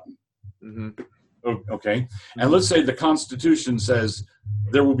blue button. Mm-hmm. Okay. And let's say the Constitution says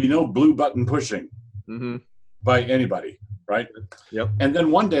there will be no blue button pushing mm-hmm. by anybody, right? Yep. And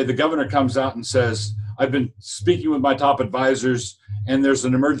then one day the governor comes out and says, I've been speaking with my top advisors and there's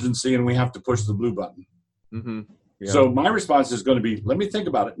an emergency and we have to push the blue button. Mm-hmm. Yeah. So my response is going to be, let me think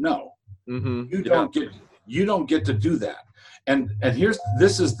about it. No, mm-hmm. You don't get to do that. And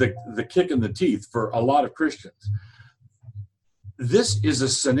this is the kick in the teeth for a lot of Christians. This is a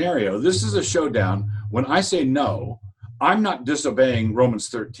scenario. This is a showdown. When I say no, I'm not disobeying Romans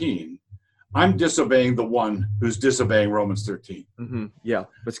 13. I'm disobeying the one who's disobeying Romans 13. Mm-hmm. Yeah,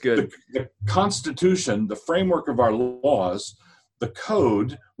 that's good. The Constitution, the framework of our laws, the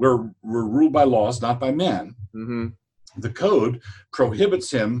code, we're ruled by laws, not by men. Mm-hmm. The code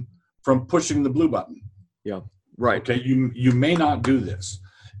prohibits him from pushing the blue button. Yeah, right. Okay, you may not do this.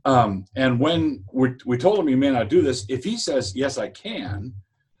 And when we told him you may not do this, if he says, yes, I can,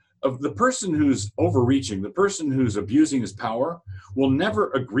 the person who's overreaching, the person who's abusing his power will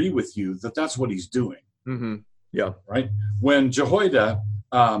never agree with you that that's what he's doing. Mm-hmm. Yeah. Right? When Jehoiada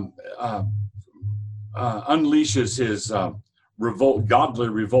unleashes his godly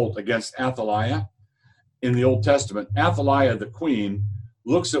revolt against Athaliah in the Old Testament, Athaliah, the queen,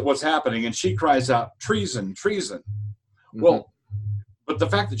 looks at what's happening and she cries out, treason, treason. Mm-hmm. Well, but the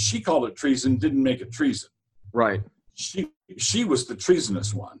fact that she called it treason didn't make it treason. Right. She was the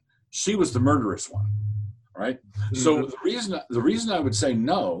treasonous one. She was the murderous one. Right. Mm-hmm. So the reason I would say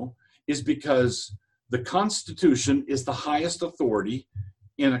no is because the Constitution is the highest authority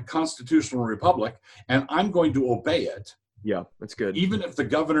in a constitutional republic, and I'm going to obey it. Yeah, that's good. Even if the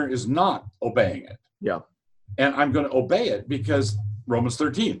governor is not obeying it. Yeah. And I'm going to obey it because Romans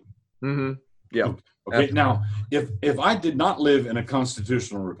 13. Mm-hmm. Yeah. Okay. Absolutely. Now, if I did not live in a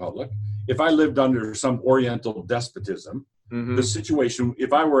constitutional republic, if I lived under some Oriental despotism, mm-hmm. the situation,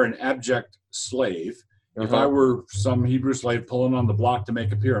 if I were an abject slave, uh-huh. if I were some Hebrew slave pulling on the block to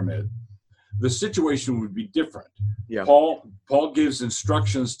make a pyramid, the situation would be different. Yeah. Paul gives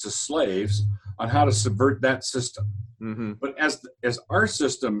instructions to slaves on how to subvert that system. Mm-hmm. But as our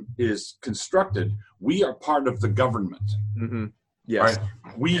system is constructed, we are part of the government. Mm-hmm. Yes.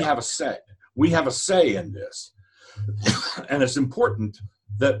 Right? We have a say. We have a say in this. And it's important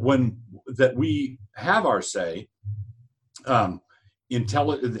that we have our say,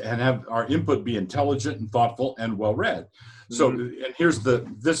 intelligent, and have our input be intelligent and thoughtful and well read. So, and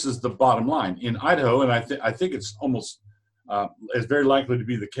this is the bottom line in Idaho, and I think it's almost is very likely to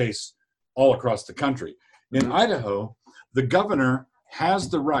be the case all across the country. In Idaho, the governor has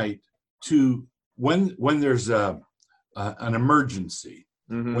the right to, when there's an emergency,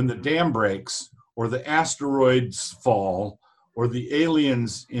 when the dam breaks or the asteroids fall or the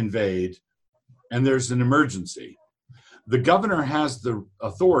aliens invade and there's an emergency, the governor has the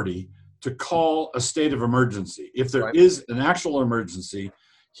authority to call a state of emergency. If there is an actual emergency,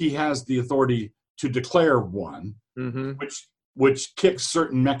 he has the authority to declare one, which kicks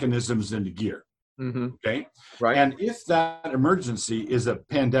certain mechanisms into gear. Mm-hmm. Okay. Right. And if that emergency is a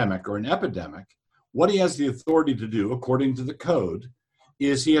pandemic or an epidemic, what he has the authority to do, according to the code,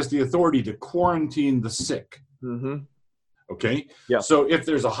 is he has the authority to quarantine the sick. Mm-hmm. Okay. Yeah. So if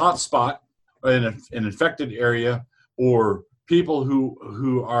there's a hot spot in an infected area or people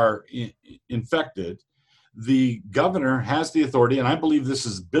who are infected, the governor has the authority, and I believe this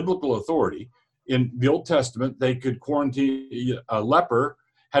is biblical authority. In the Old Testament, they could quarantine a leper,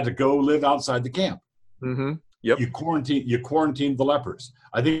 had to go live outside the camp. Mm-hmm. Yep. You quarantine the lepers.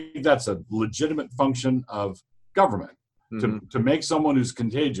 I think that's a legitimate function of government, to make someone who's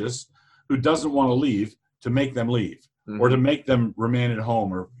contagious, who doesn't want to leave, to make them leave, or to make them remain at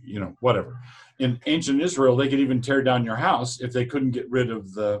home, or whatever. In ancient Israel, they could even tear down your house if they couldn't get rid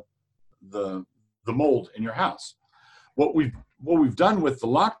of the mold in your house. What we've done with the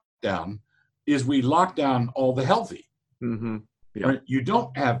lockdown is we lock down all the healthy. Mm-hmm. Yeah. Right? You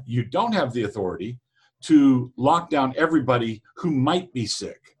don't have the authority to lock down everybody who might be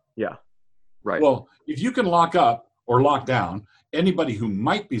sick. Yeah. Right. Well, if you can lock up or lock down anybody who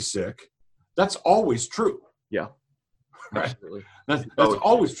might be sick, that's always true. Yeah. Right. Absolutely. That's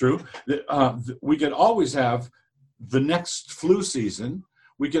always true. We could always have the next flu season.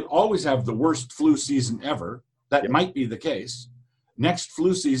 We could always have the worst flu season ever. That might be the case. Next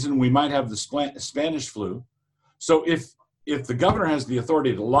flu season, we might have the Spanish flu. So if the governor has the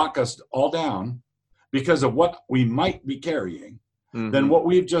authority to lock us all down because of what we might be carrying, then what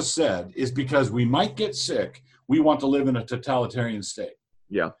we've just said is because we might get sick, we want to live in a totalitarian state.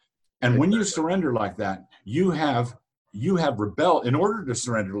 Yeah. And when you surrender like that, you have rebel. In order to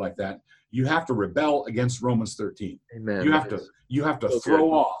surrender like that, you have to rebel against Romans 13. Amen. You have to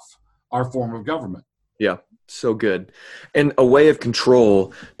throw off our form of government. Yeah. So good. And a way of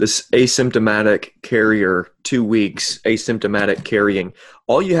control, this asymptomatic carrier, 2 weeks, asymptomatic carrying,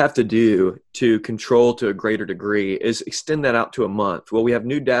 all you have to do to control to a greater degree is extend that out to a month. Well, we have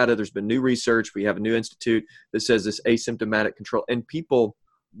new data. There's been new research. We have a new institute that says this asymptomatic control, and people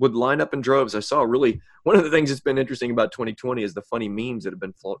would line up in droves. I saw one of the things that's been interesting about 2020 is the funny memes that have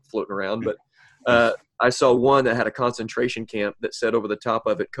been floating around. But I saw one that had a concentration camp that said over the top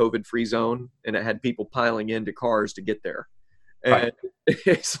of it, COVID-free zone, and it had people piling into cars to get there. And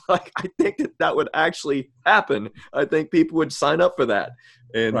it's like, I think that would actually happen. I think people would sign up for that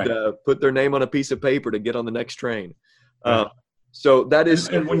and put their name on a piece of paper to get on the next train. So that is.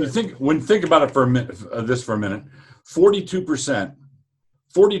 And when you think about it for a minute,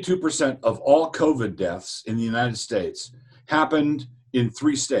 42% of all COVID deaths in the United States happened in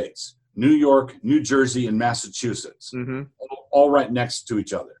 3 states: New York, New Jersey, and Massachusetts, all right next to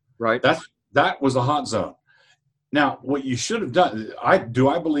each other. Right. That was a hot zone. Now, what you should have done, I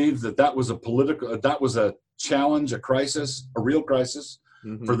believe that was a challenge, a crisis, a real crisis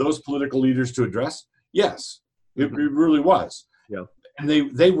for those political leaders to address. Yes, it really was. Yeah. And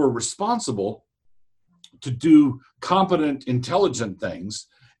they were responsible to do competent, intelligent things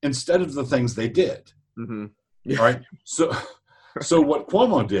instead of the things they did. Yeah. Right. So what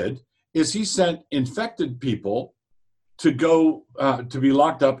Cuomo did is he sent infected people to go to be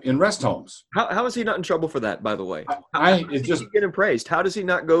locked up in rest homes. How is he not in trouble for that, by the way? It just getting praised. How does he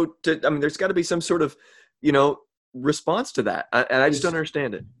not go to? I mean, there's got to be some sort of, response to that, and I just don't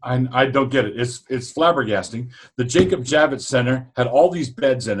understand it. I don't get it. It's flabbergasting. The Jacob Javits Center had all these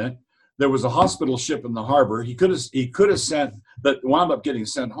beds in it. There was a hospital ship in the harbor. He could have sent that wound up getting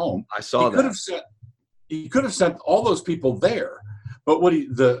sent home. I saw that. He could have sent all those people there. But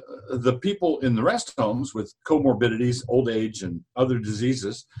the people in the rest homes with comorbidities, old age, and other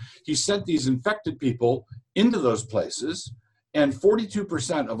diseases, he sent these infected people into those places, and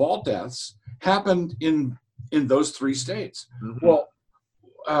 42% of all deaths happened in those 3 states. Well,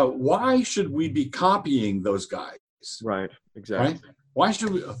 why should we be copying those guys? Right, exactly. Right? Why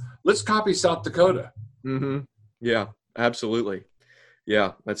should we? Let's copy South Dakota. Yeah, absolutely.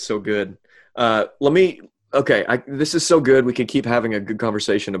 Yeah, that's so good. This is so good. We could keep having a good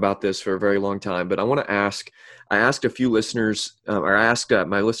conversation about this for a very long time, but I want to I asked a few listeners, or I asked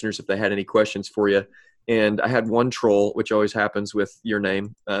my listeners if they had any questions for you. And I had one troll, which always happens with your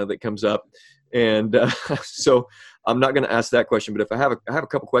name that comes up. And so I'm not going to ask that question, but if I have a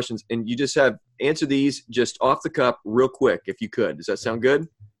couple questions, and you just answer these just off the cuff real quick, if you could. Does that sound good?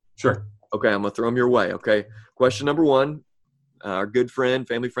 Sure. Okay. I'm going to throw them your way. Okay. Question number 1. Our good friend,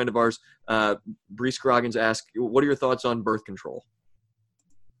 family friend of ours, Bree Scroggins asked, what are your thoughts on birth control?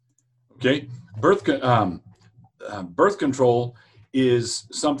 Okay. Birth control is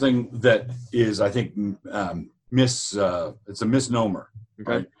something that is, I think, it's a misnomer.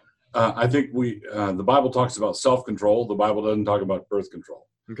 Okay. I think the Bible talks about self-control. The Bible doesn't talk about birth control.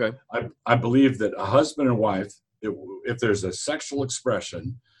 Okay. I believe that a husband and wife, if there's a sexual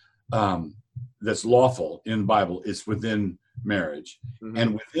expression that's lawful in the Bible, it's within marriage. Mm-hmm.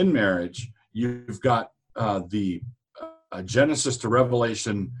 And within marriage, you've got the Genesis to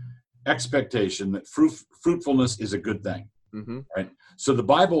Revelation expectation that fruitfulness is a good thing. Mm-hmm. Right? So the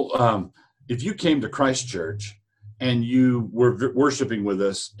Bible, if you came to Christ Church and you were worshiping with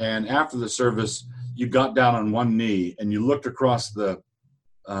us, and after the service, you got down on one knee and you looked across the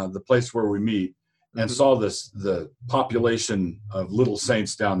place where we meet and Mm-hmm. saw the population of little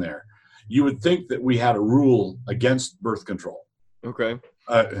saints down there, you would think that we had a rule against birth control. Okay.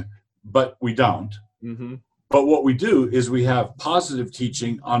 But we don't. Mm-hmm. But what we do is we have positive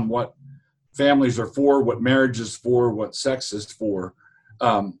teaching on what families are for, what marriage is for, what sex is for.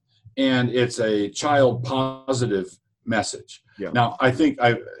 And it's a child positive message. Yeah. Now, I think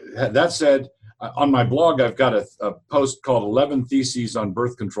that said, on my blog, I've got a post called 11 Theses on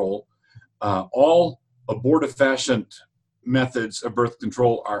Birth Control. All abortifacient methods of birth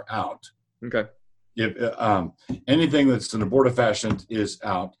control are out. Okay. Anything that's an abortifacient is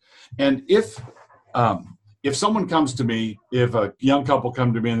out. And if someone comes to me, if a young couple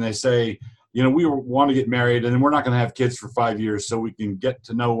come to me and they say, we want to get married and we're not going to have kids for 5 years so we can get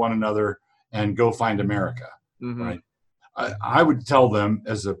to know one another and go find America, Mm-hmm. right? I would tell them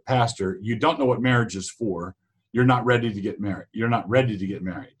as a pastor, you don't know what marriage is for. You're not ready to get married. You're not ready to get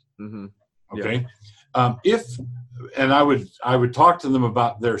married. Mm-hmm. Okay. Yeah. I would talk to them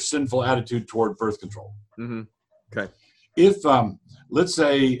about their sinful attitude toward birth control. Mm-hmm. Okay. If, let's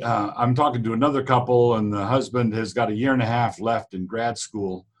say I'm talking to another couple and the husband has got a year and a half left in grad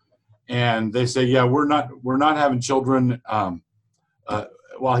school, and they say, yeah, we're not having children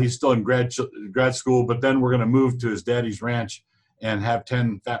while he's still in grad school, but then we're going to move to his daddy's ranch and have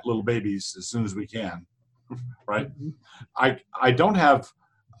 10 fat little babies as soon as we can, right? Mm-hmm. I don't have,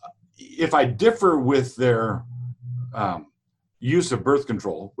 if I differ with their use of birth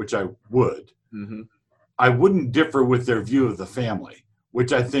control, which I would, Mm-hmm. I wouldn't differ with their view of the family,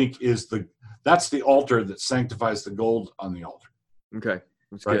 which I think that's the altar that sanctifies the gold on the altar. Okay.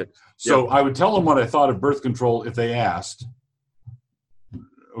 That's right? good. So Yep. I would tell them what I thought of birth control if they asked.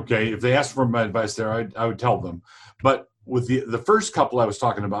 Okay, if they asked for my advice there, I would tell them. But with the first couple I was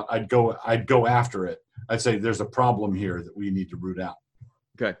talking about, I'd go after it. I'd say there's a problem here that we need to root out.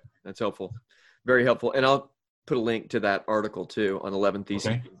 Okay, that's helpful. Very helpful. And I'll put a link to that article too on 11 Theses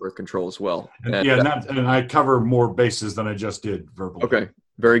Okay. on Birth Control as well. And I cover more bases than I just did verbally. Okay,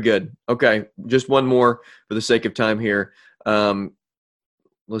 very good. Okay, just one more for the sake of time here.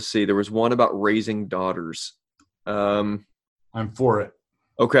 Let's see. There was one about raising daughters. I'm for it.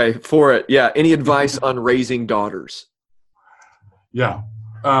 Okay, for it. Yeah. Any advice on raising daughters? Yeah.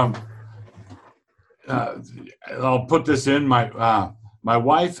 I'll put this in. My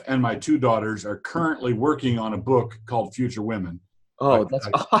wife and my two daughters are currently working on a book called Future Women. Oh, that's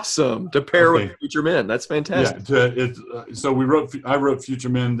awesome. To pair with future men. That's fantastic. Yeah. So I wrote Future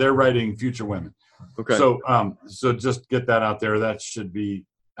Men. They're writing Future Women. Okay. So just get that out there. That should be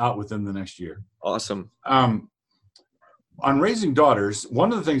out within the next year. Awesome. On raising daughters,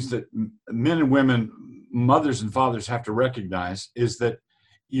 one of the things that men and women, mothers and fathers, have to recognize is that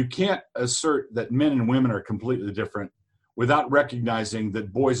you can't assert that men and women are completely different without recognizing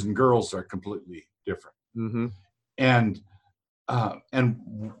that boys and girls are completely different. Mm-hmm. And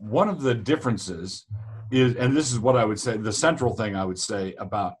one of the differences is, and this is what I would say, the central thing I would say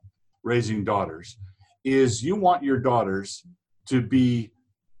about raising daughters is you want your daughters to be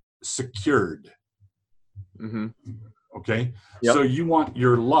secured. Mm-hmm. Okay. Yep. So you want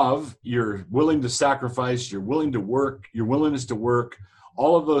your love, you're willing to sacrifice, you're willing to work, your willingness to work,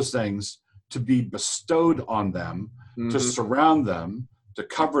 all of those things to be bestowed on them, Mm-hmm. to surround them, to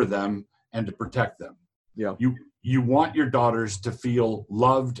cover them, and to protect them. Yeah. You want your daughters to feel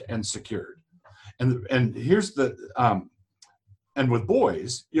loved and secured. And here's the and with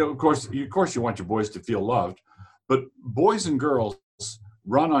boys, of course you want your boys to feel loved, but boys and girls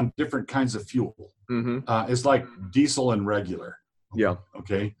run on different kinds of fuel. Mm-hmm. It's like diesel and regular. Yeah.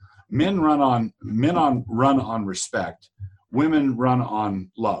 Okay. Men run on respect. Women run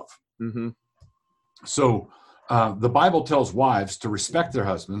on love. Mm-hmm. So the Bible tells wives to respect their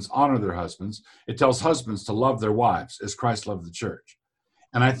husbands, honor their husbands. It tells husbands to love their wives as Christ loved the church.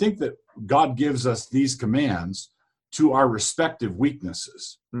 And I think that God gives us these commands to our respective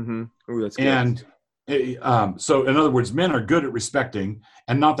weaknesses. Mm-hmm. Ooh, that's good. And so in other words, men are good at respecting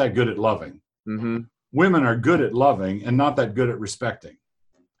and not that good at loving. Mm-hmm. Women are good at loving and not that good at respecting.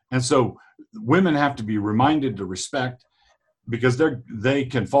 And so women have to be reminded to respect, because they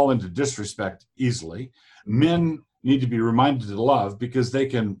can fall into disrespect easily. Men need to be reminded to love because they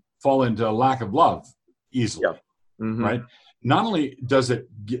can fall into a lack of love easily. Yeah. Mm-hmm. Right? Not only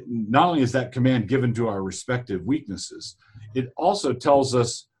is that command given to our respective weaknesses, it also tells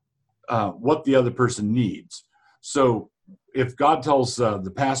us what the other person needs. So if God tells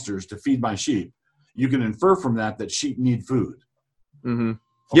the pastors to feed my sheep, you can infer from that sheep need food. Mm-hmm.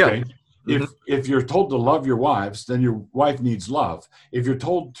 Okay. Yeah. Mm-hmm. If you're told to love your wives, then your wife needs love. If you're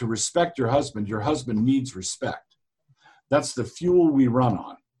told to respect your husband needs respect. That's the fuel we run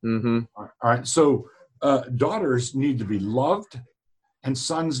on. Mm-hmm. All right. So daughters need to be loved and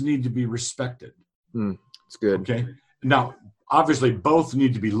sons need to be respected. That's good. Okay. Now, obviously, both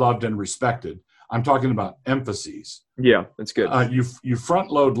need to be loved and respected. I'm talking about emphases. Yeah, that's good. You front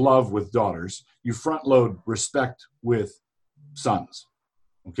load love with daughters. You front load respect with sons.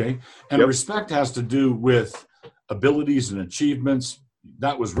 Okay. And respect has to do with abilities and achievements.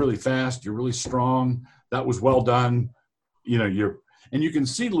 That was really fast. You're really strong. That was well done. And you can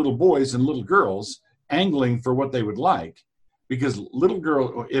see little boys and little girls angling for what they would like, because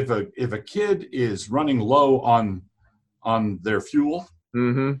if a kid is running low on their fuel,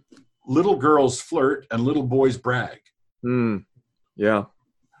 mm-hmm. little girls flirt and little boys brag. Yeah.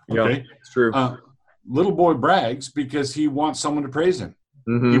 Okay. It's true. Little boy brags because he wants someone to praise him.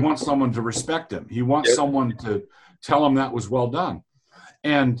 Mm-hmm. He wants someone to respect him. He wants someone to tell him that was well done.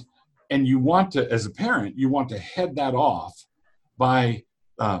 And you want to, as a parent, you want to head that off by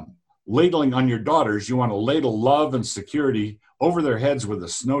ladling on your daughters. You want to ladle love and security over their heads with a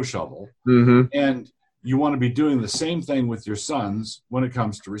snow shovel. Mm-hmm. And you want to be doing the same thing with your sons when it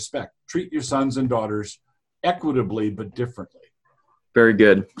comes to respect. Treat your sons and daughters equitably, but differently. Very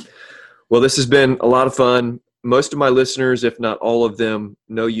good. Well, this has been a lot of fun. Most of my listeners, if not all of them,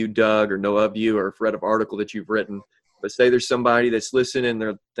 know you, Doug, or know of you, or have read an article that you've written. But say there's somebody that's listening and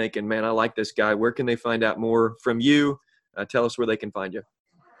they're thinking, man, I like this guy. Where can they find out more from you? Tell us where they can find you.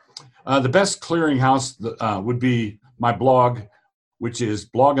 The best clearinghouse would be my blog, which is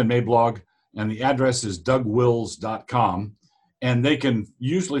Blog and Mablog, and the address is dougwills.com. And they can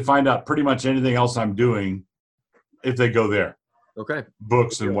usually find out pretty much anything else I'm doing if they go there. Okay.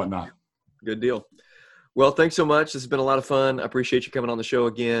 Books and whatnot. Good deal. Well, thanks so much. This has been a lot of fun. I appreciate you coming on the show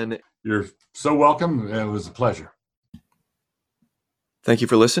again. You're so welcome. It was a pleasure. Thank you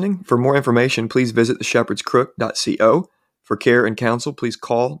for listening. For more information, please visit theshepherdscrook.co. For care and counsel, please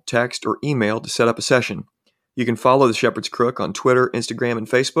call, text, or email to set up a session. You can follow The Shepherd's Crook on Twitter, Instagram, and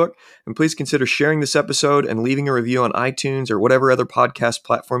Facebook. And please consider sharing this episode and leaving a review on iTunes or whatever other podcast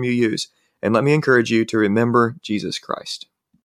platform you use. And let me encourage you to remember Jesus Christ.